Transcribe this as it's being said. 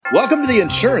Welcome to the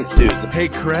Insurance Dudes. Hey,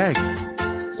 Craig,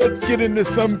 let's get into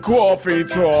some coffee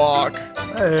talk.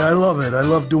 Hey, I love it. I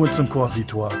love doing some coffee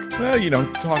talk.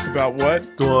 Well, talk about what?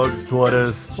 Dogs,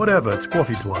 daughters, whatever. It's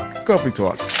coffee talk. Coffee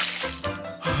talk.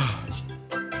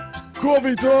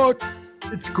 Coffee talk.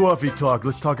 It's coffee talk.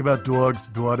 Let's talk about dogs,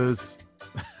 daughters,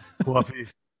 coffee.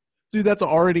 Dude, that's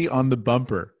already on the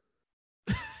bumper.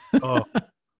 Oh,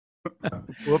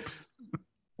 whoops.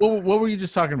 What were you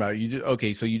just talking about?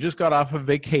 So you just got off of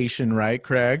vacation, right,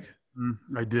 Craig?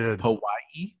 I did.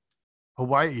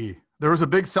 Hawaii? There was a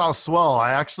big south swell.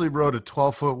 I actually rode a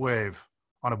 12-foot wave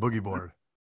on a boogie board.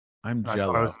 I'm I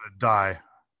jealous. thought I was going to die.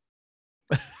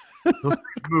 Those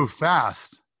things move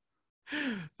fast.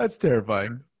 That's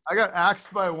terrifying. I got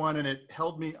axed by one, and it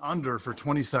held me under for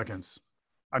 20 seconds.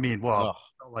 I mean, felt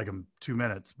like 2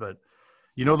 minutes, but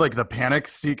like the panic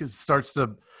starts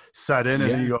to set in,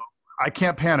 and then you go, I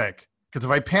can't panic, because if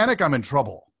I panic, I'm in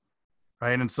trouble,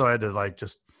 right? And so I had to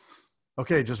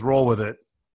just roll with it.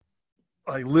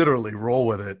 I literally roll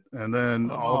with it. And then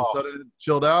all of a sudden it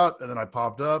chilled out, and then I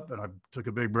popped up and I took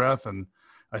a big breath and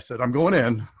I said, I'm going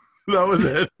in. That was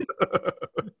it.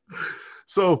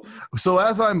 So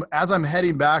as I'm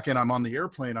heading back and I'm on the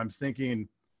airplane, I'm thinking,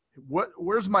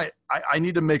 I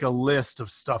need to make a list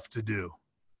of stuff to do.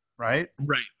 Right.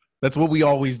 That's what we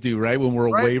always do, right? When we're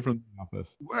away from the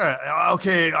office.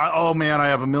 Okay. Oh man, I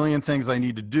have a million things I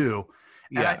need to do.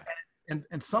 Yeah. And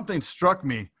something struck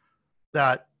me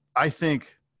that I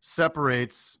think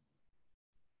separates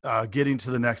getting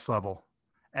to the next level,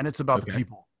 and it's about the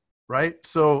people, right?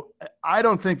 So I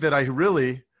don't think that I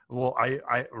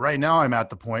right now I'm at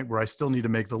the point where I still need to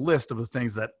make the list of the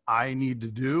things that I need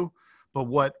to do, but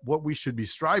what we should be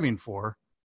striving for.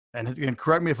 And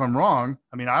correct me if I'm wrong.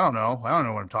 I mean, I don't know what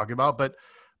I'm talking about, but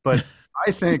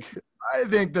I think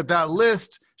that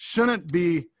list shouldn't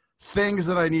be things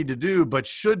that I need to do, but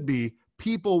should be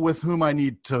people with whom I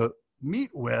need to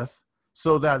meet with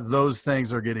so that those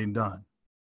things are getting done.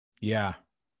 Yeah.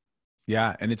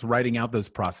 Yeah. And it's writing out those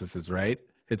processes, right?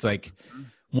 It's like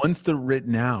once they're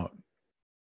written out,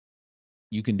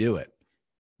 you can do it.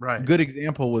 Right. Good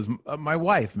example was my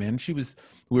wife, man. We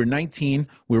were 19,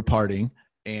 we were partying.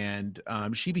 And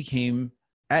she became,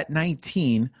 at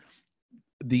 19,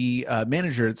 the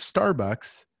manager at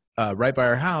Starbucks right by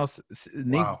our house.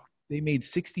 They made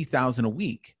 $60,000 a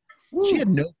week. Woo. She had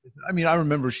I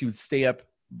remember she would stay up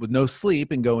with no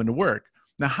sleep and go into work.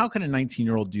 Now, how can a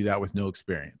 19-year-old do that with no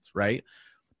experience, right?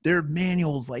 Their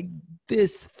manuals like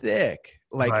this thick,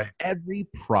 every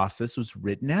process was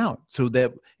written out so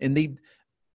that, and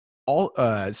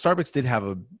Starbucks did have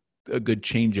a good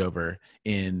changeover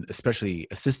in especially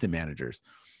assistant managers,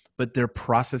 but their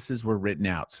processes were written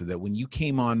out so that when you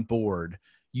came on board,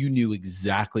 you knew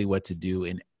exactly what to do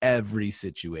in every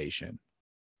situation.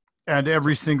 And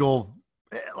every single,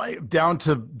 down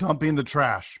to dumping the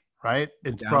trash, right?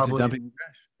 It's probably dumping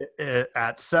the trash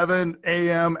at 7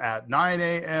 a.m., at 9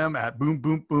 a.m., at boom,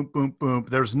 boom, boom, boom, boom.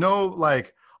 There's no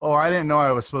I didn't know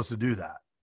I was supposed to do that.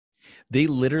 They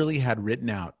literally had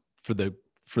written out for the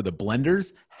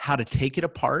blenders how to take it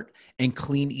apart and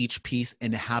clean each piece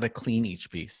and how to clean each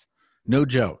piece. No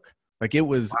joke. It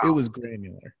was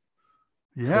granular.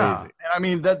 Yeah. Crazy. And I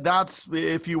mean, that's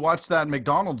if you watch that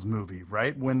McDonald's movie,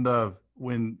 right? When the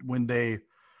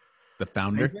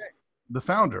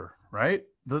founder, right?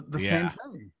 The same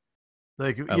thing.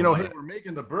 Hey, we're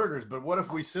making the burgers, but what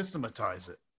if we systematize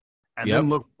it? And then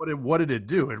look, what did it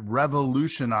do? It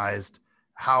revolutionized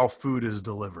how food is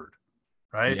delivered,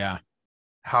 right? Yeah.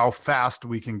 How fast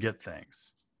we can get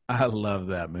things. I love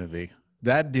that movie.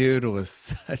 That dude was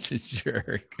such a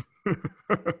jerk.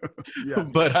 Yeah.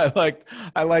 But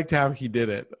I liked how he did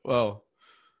it. Well,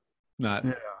 not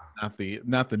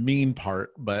the mean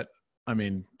part, but I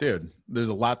mean, dude, there's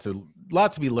a lot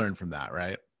to be learned from that,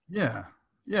 right? Yeah.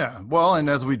 Yeah. Well, and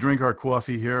as we drink our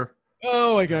coffee here.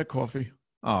 Oh, I got coffee.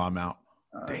 Oh, I'm out.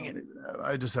 Dang it.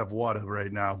 I just have water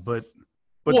right now, but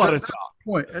what that's the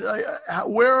point.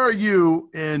 Where are you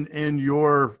in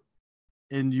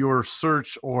your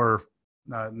search, or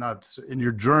not in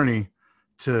your journey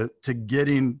to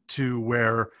getting to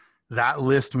where that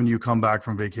list when you come back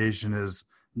from vacation is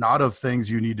not of things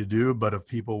you need to do, but of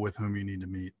people with whom you need to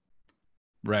meet?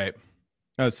 Right.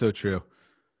 That's so true.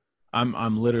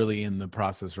 I'm literally in the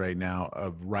process right now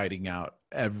of writing out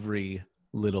every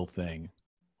little thing,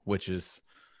 which is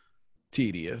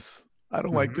tedious. I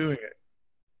don't like doing it.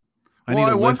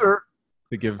 I wonder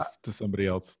to give to somebody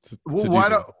else.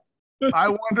 I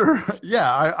wonder.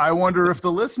 Yeah, I wonder if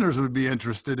the listeners would be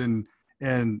interested in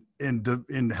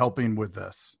helping with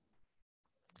this.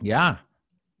 Yeah,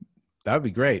 That would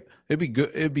be great. It'd be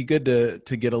good. It'd be good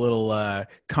to get a little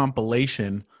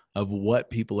compilation of what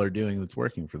people are doing that's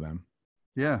working for them.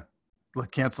 Yeah.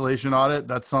 Like cancellation audit.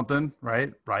 That's something,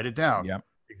 right? Write it down. Yeah.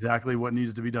 Exactly what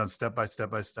needs to be done step by step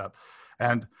by step.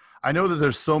 And I know that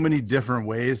there's so many different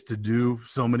ways to do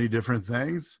so many different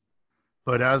things,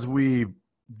 but as we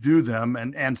do them,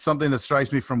 and something that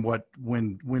strikes me from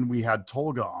when we had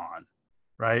Tolga on,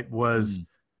 right, was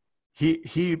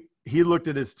he looked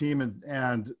at his team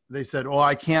and they said, "Oh,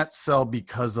 I can't sell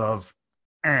because of,"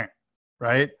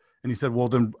 right? And he said, "Well,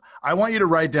 then I want you to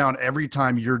write down every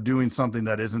time you're doing something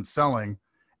that isn't selling,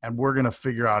 and we're going to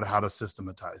figure out how to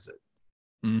systematize it."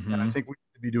 Mm-hmm. And I think we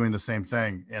should be doing the same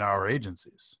thing in our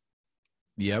agencies.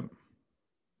 Yep.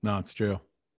 No, it's true.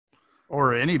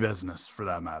 Or any business for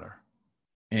that matter.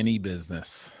 Any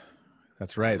business.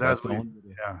 That's right.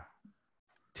 Yeah.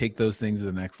 Take those things to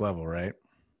the next level, right?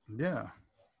 Yeah.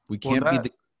 We can't be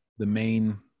the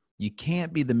main. You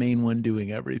can't be the main one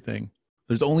doing everything.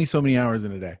 There's only so many hours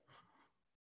in a day.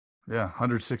 Yeah.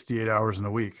 168 hours in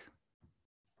a week.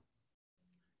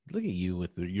 Look at you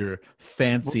with your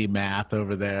fancy math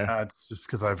over there. It's just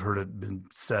because I've heard it been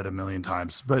said a million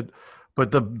times. But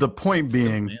the point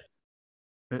being,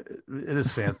 it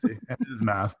is fancy. And it is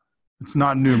math. It's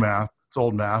not new math. It's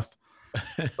old math.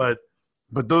 But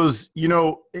those,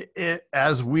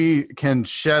 as we can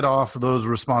shed off those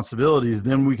responsibilities,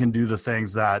 then we can do the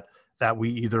things that we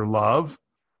either love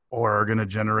or are going to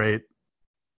generate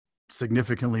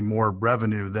significantly more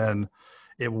revenue than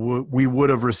we would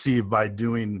have received by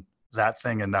doing that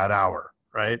thing in that hour.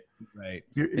 Right. Right.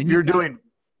 You're doing.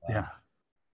 Yeah.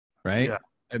 Right. Yeah.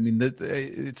 I mean,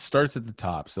 it starts at the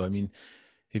top. So, I mean,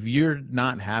 if you're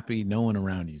not happy, no one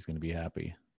around you is going to be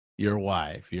happy. Your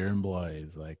wife, your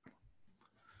employees, like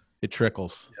it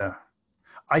trickles. Yeah.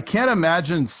 I can't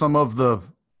imagine some of the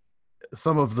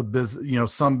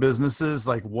some businesses,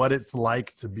 like what it's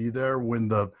like to be there when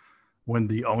the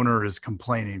owner is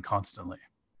complaining constantly.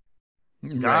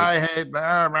 Right. I hate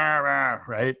blah, blah, blah,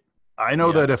 right. I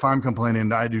know that if I'm complaining,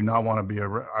 I don't want to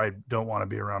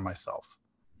be around myself.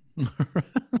 You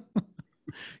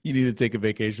need to take a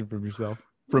vacation from yourself,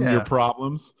 from your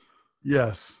problems.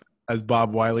 Yes. As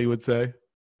Bob Wiley would say.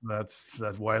 That's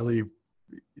Wiley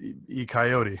E.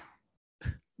 Coyote.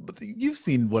 But you've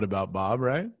seen What About Bob,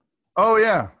 right? Oh,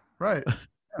 yeah. Right. Yeah.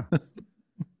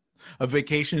 A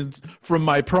vacation from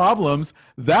my problems,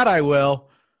 that I will.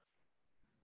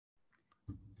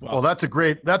 Well, that's a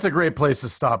great place to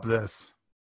stop this.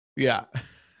 Yeah.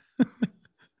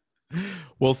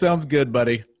 Well, sounds good,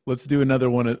 buddy. Let's do another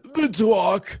one of the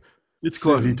talk. It's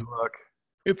coffee talk.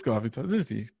 It's coffee talk.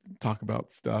 This is talk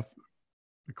about stuff.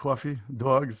 The coffee,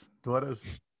 dogs, daughters.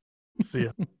 See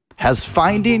ya. Has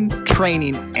finding,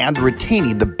 training, and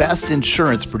retaining the best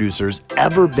insurance producers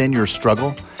ever been your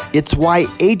struggle? It's why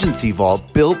Agency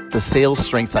Vault built the Sales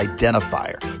Strengths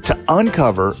Identifier to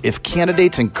uncover if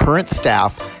candidates and current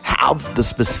staff have the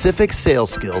specific sales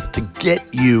skills to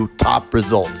get you top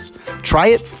results. Try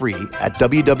it free at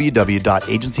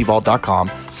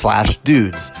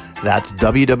www.agencyvault.com/dudes. That's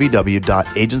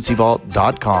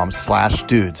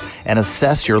www.agencyvault.com/dudes and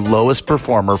assess your lowest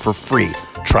performer for free.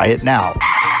 Try it now.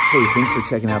 Hey, thanks for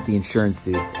checking out the Insurance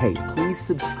Dudes. Hey, please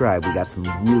subscribe. We got some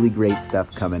really great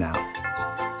stuff coming out.